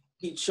 Exactly.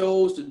 He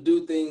chose to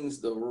do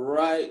things the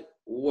right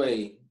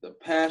way, the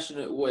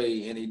passionate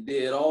way, and he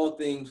did all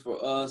things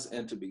for us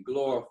and to be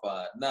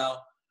glorified.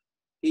 Now,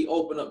 he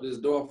opened up this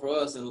door for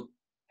us, and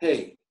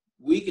hey,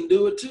 we can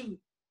do it too.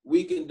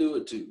 We can do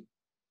it too.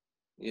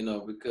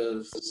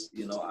 Because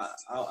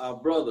our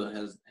brother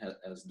has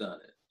done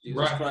it.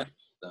 Jesus Christ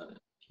has done it.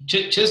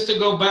 Just to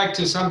go back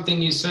to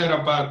something you said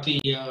about the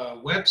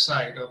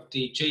website of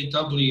the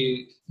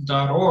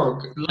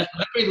JW.org, let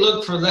me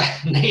look for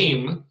that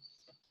name.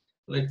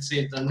 Let's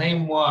see, the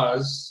name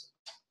was,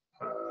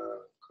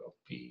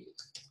 copy.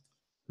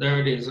 There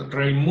it is,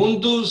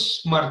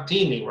 Raimundus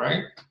Martini,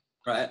 right?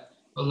 Right.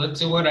 So let's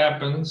see what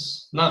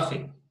happens.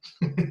 Nothing.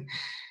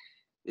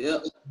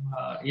 Yep.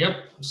 Yep.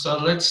 So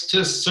let's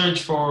just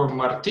search for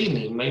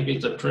Martini. Maybe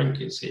the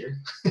drink is here.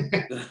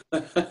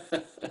 Let's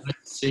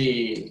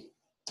see.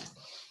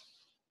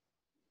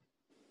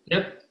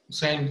 Yep,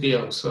 same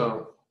deal.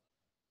 So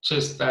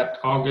just that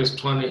August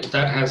 20,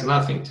 that has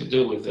nothing to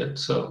do with it.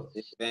 So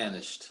it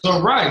vanished.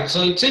 So right.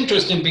 So it's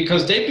interesting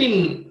because they've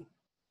been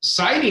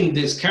citing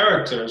this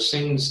character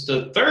since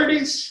the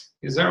 30s.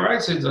 Is that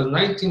right? Since the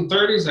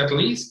 1930s at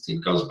least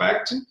it goes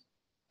back to?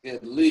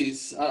 At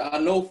least. I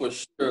know for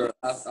sure.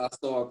 I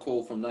saw a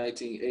quote from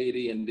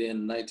 1980 and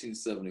then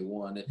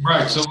 1971.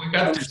 Right. So we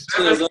got this.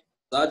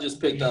 I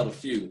just picked out a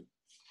few.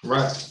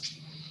 Right.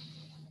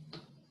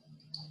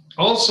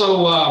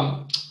 Also,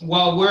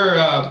 while we're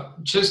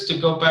just to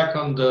go back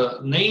on the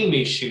name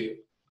issue,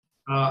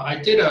 I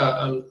did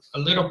a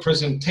little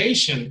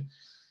presentation,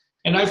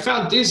 and I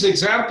found these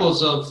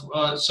examples of.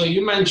 So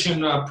you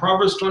mentioned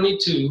Proverbs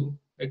 22,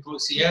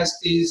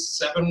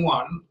 Ecclesiastes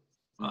 7:1.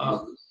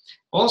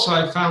 Also,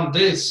 I found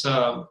this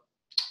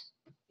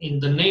in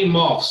the name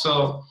of.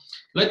 So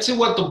let's see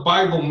what the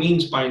Bible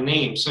means by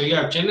name. So you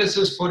have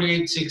Genesis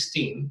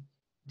 48:16,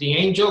 the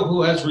angel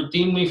who has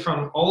redeemed me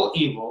from all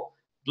evil.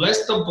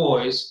 Bless the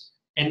boys,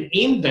 and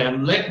in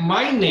them let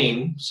my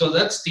name, so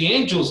that's the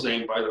angel's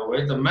name, by the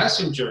way, the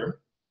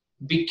messenger,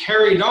 be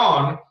carried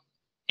on,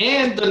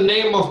 and the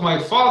name of my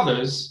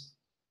fathers,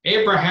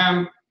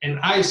 Abraham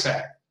and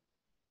Isaac,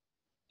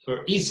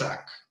 or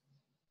Isaac.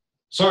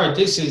 Sorry,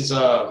 this is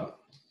not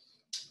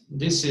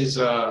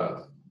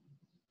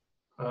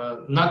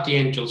the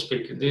angel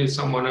speaking. This is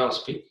someone else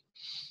speaking.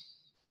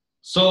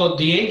 So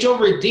the angel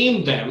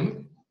redeemed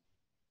them,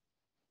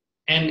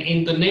 and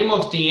in the name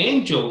of the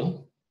angel,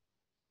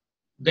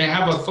 they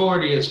have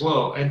authority as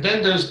well. And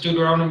then there's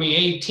Deuteronomy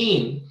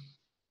 18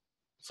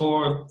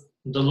 for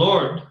the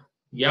Lord,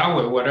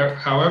 Yahweh, whatever,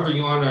 however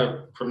you want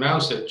to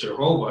pronounce it,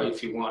 Jehovah,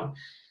 if you want.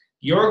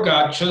 Your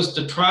God chose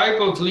the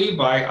tribe of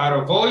Levi out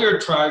of all your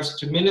tribes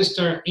to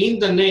minister in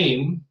the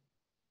name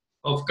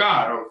of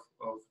God,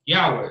 of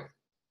Yahweh.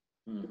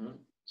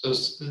 So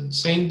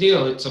same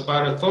deal. It's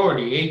about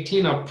authority.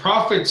 18, a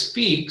prophet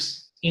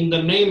speaks in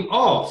the name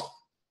of.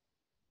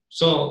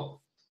 So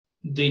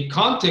the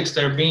context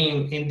there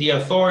being in the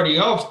authority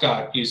of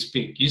God you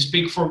speak. You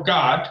speak for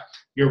God,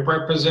 you're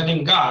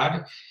representing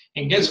God,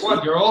 and guess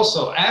what? You're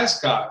also as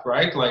God,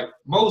 right? Like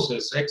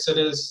Moses,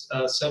 Exodus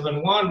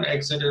 7:1,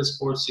 Exodus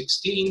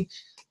 4:16.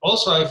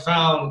 Also, I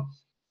found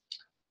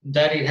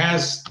that it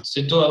has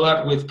to do a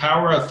lot with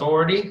power,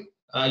 authority.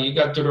 You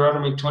got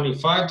Deuteronomy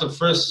 25, the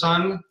first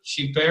son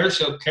she bears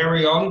shall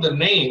carry on the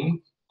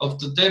name of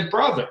the dead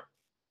brother.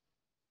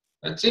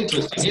 That's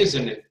interesting,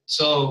 isn't it?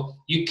 So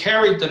you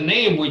carry the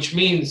name, which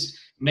means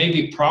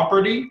maybe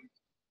property,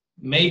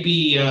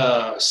 maybe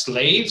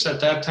slaves. At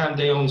that time,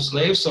 they owned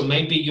slaves. So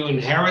maybe you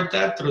inherit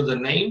that through the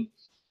name.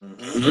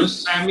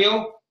 First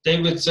Samuel,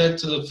 David said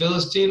to the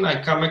Philistine,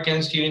 I come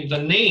against you in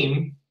the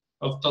name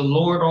of the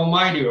Lord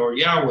Almighty or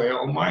Yahweh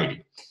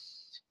Almighty,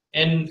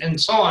 and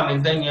so on.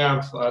 And then you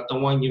have the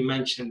one you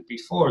mentioned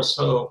before.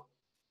 So,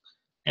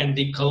 and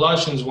the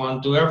Colossians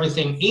one, do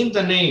everything in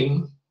the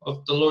name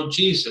of the Lord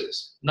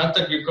Jesus. Not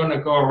that you're going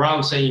to go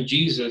around saying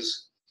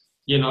Jesus,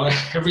 you know,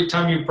 every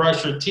time you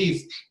brush your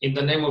teeth in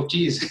the name of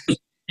Jesus,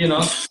 you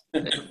know.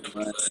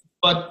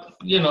 But,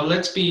 you know,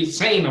 let's be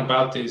sane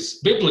about this,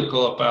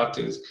 biblical about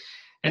this.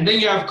 And then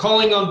you have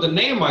calling on the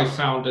name, I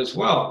found as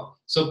well.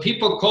 So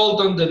people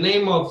called on the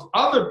name of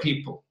other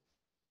people.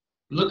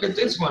 Look at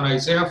this one,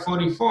 Isaiah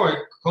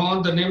 44, call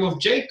on the name of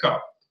Jacob.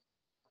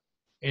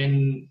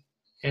 And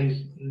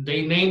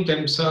they named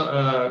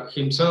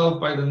himself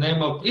by the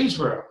name of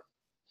Israel.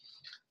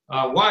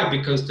 Why?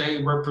 Because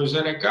they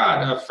represented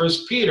God. 1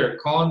 Peter,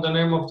 call on the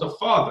name of the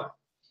Father.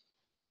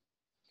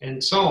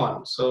 And so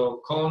on.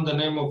 So call on the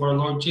name of our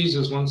Lord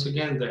Jesus once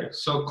again there.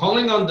 So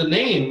calling on the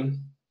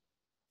name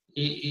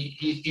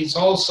is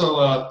also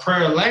a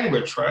prayer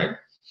language, right?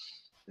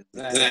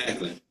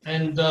 Exactly.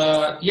 And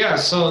yeah,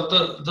 so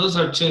those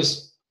are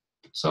just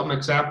some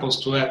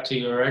examples to add to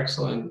your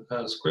excellent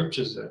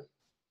scriptures there.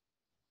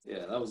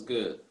 Yeah, that was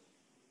good.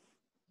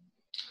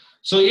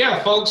 So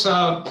yeah, folks,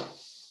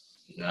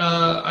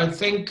 I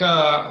think,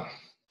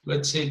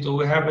 let's see, do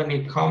we have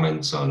any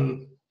comments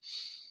on?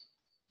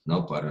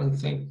 Nope, I don't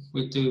think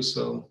we do.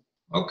 So,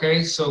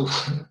 okay, so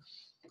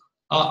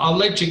I'll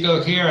let you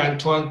go here,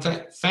 Antoine.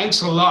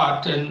 Thanks a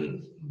lot.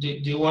 And do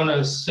you want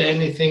to say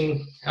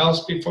anything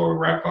else before we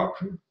wrap up?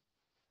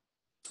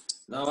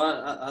 No,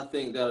 I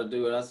think that'll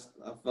do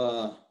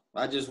it.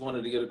 I just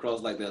wanted to get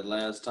across like that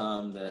last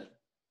time that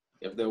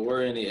if there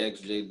were any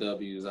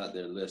ex-JWs out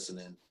there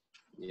listening,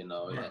 you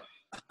know, Right.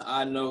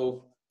 I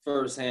know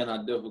firsthand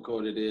how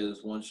difficult it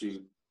is once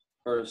you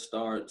first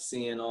start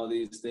seeing all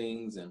these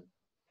things, and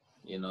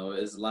you know,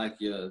 it's like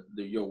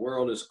your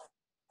world is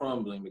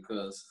crumbling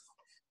because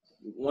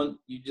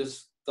you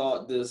just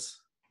thought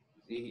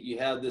you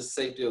have this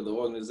safety of the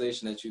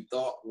organization that you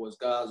thought was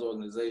God's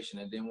organization,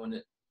 and then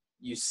when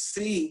you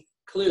see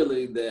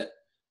clearly that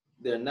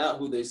they're not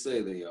who they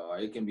say they are,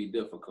 it can be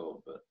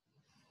difficult. But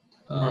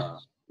Right.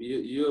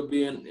 you'll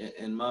be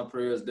in my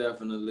prayers,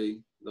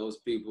 definitely, those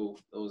people,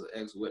 those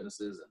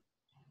ex-witnesses, and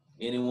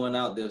anyone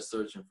out there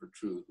searching for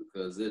truth,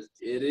 because it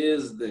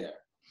is there.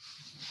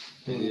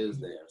 It is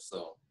there.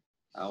 So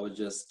I would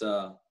just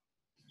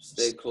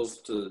stay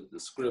close to the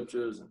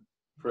scriptures and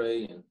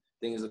pray, and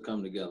things will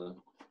come together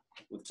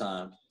with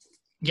time.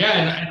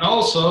 Yeah, and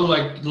also,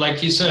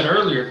 like you said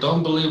earlier,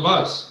 don't believe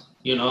us.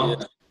 You know,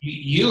 Yeah.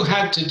 you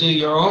had to do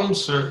your own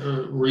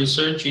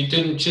research. You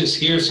didn't just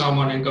hear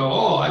someone and go,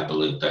 "Oh, I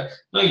believe that."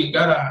 No, you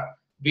gotta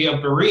be a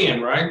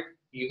Berean, right?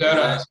 You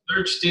gotta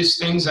search these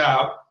things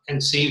out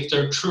and see if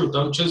they're true.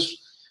 Don't just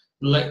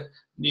let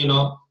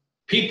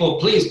people.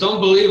 Please don't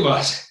believe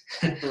us.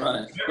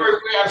 Right.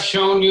 Whatever we have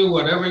shown you,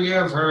 whatever you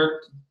have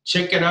heard,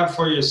 check it out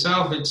for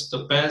yourself. It's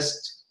the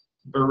best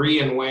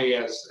Berean way,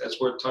 as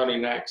we're taught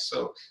in Acts.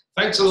 So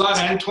thanks a lot,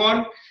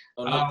 Antoine.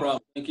 Oh, no problem.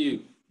 Thank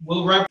you.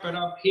 We'll wrap it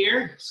up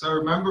here. So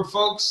remember,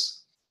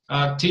 folks,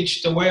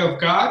 teach the way of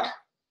God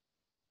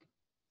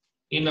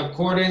in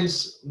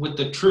accordance with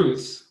the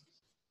truth,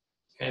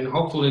 and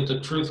hopefully the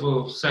truth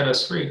will set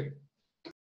us free.